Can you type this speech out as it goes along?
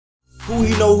Who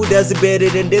you know who does it better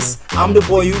than this? I'm the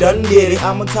boy you done did it.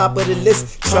 I'm on top of the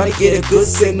list, trying to get a good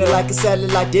signal like a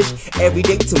satellite dish. Every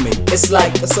day to me, it's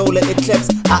like a solar eclipse.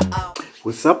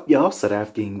 What's up, y'all?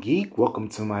 s.a.geek. Welcome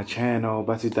to my channel.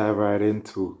 About to dive right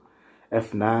into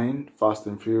F9, Fast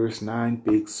and Furious 9,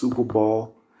 big Super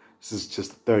Bowl. This is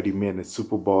just a 30-minute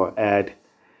Super Bowl ad.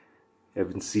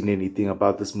 Haven't seen anything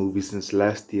about this movie since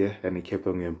last year, and it kept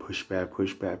on getting pushed back.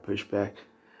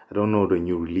 I don't know the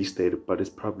new release date, but it's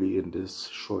probably in this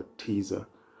short teaser.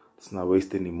 Let's not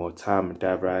waste any more time and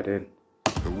dive right in.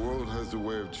 The world has a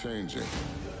way of changing,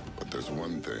 but there's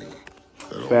one thing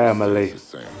that Family. always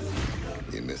stays the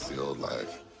same. You miss the old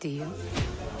life. Do you?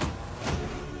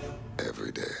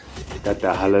 Every day. Got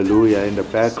the hallelujah in the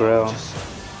background.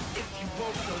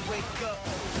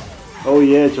 Oh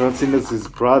yeah, John Cena's his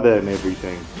brother and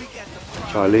everything.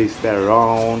 Charlize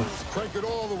Theron. Crank it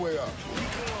all the way up.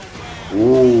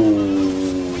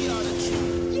 Ooh.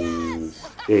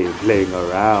 Hey, playing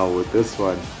around with this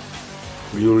one.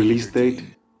 New release date.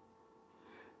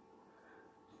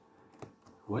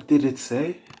 What did it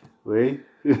say? Wait.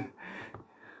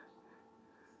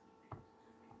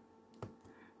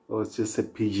 Oh, it just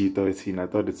said PG-13. I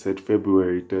thought it said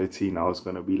February 13. I was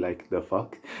gonna be like, the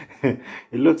fuck? It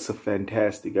looks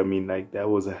fantastic. I mean, like, that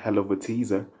was a hell of a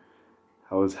teaser.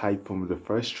 I was hyped from the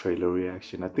first trailer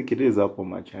reaction. I think it is up on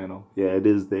my channel. Yeah, it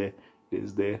is there. It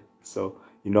is there. So,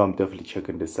 you know, I'm definitely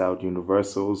checking this out.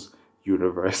 Universal's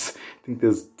universe. I think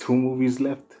there's 2 movies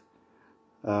left.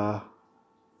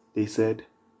 They said.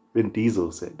 Vin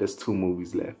Diesel said there's 2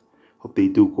 movies left. Hope they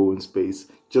do go in space.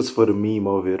 Just for the meme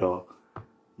of it all.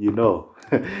 You know,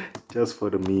 just for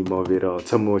the meme of it all.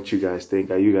 Tell me what you guys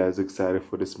think. Are you guys excited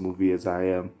for this movie as I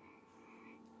am?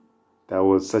 That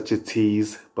was such a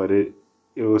tease, but it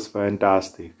was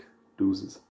fantastic. Deuces.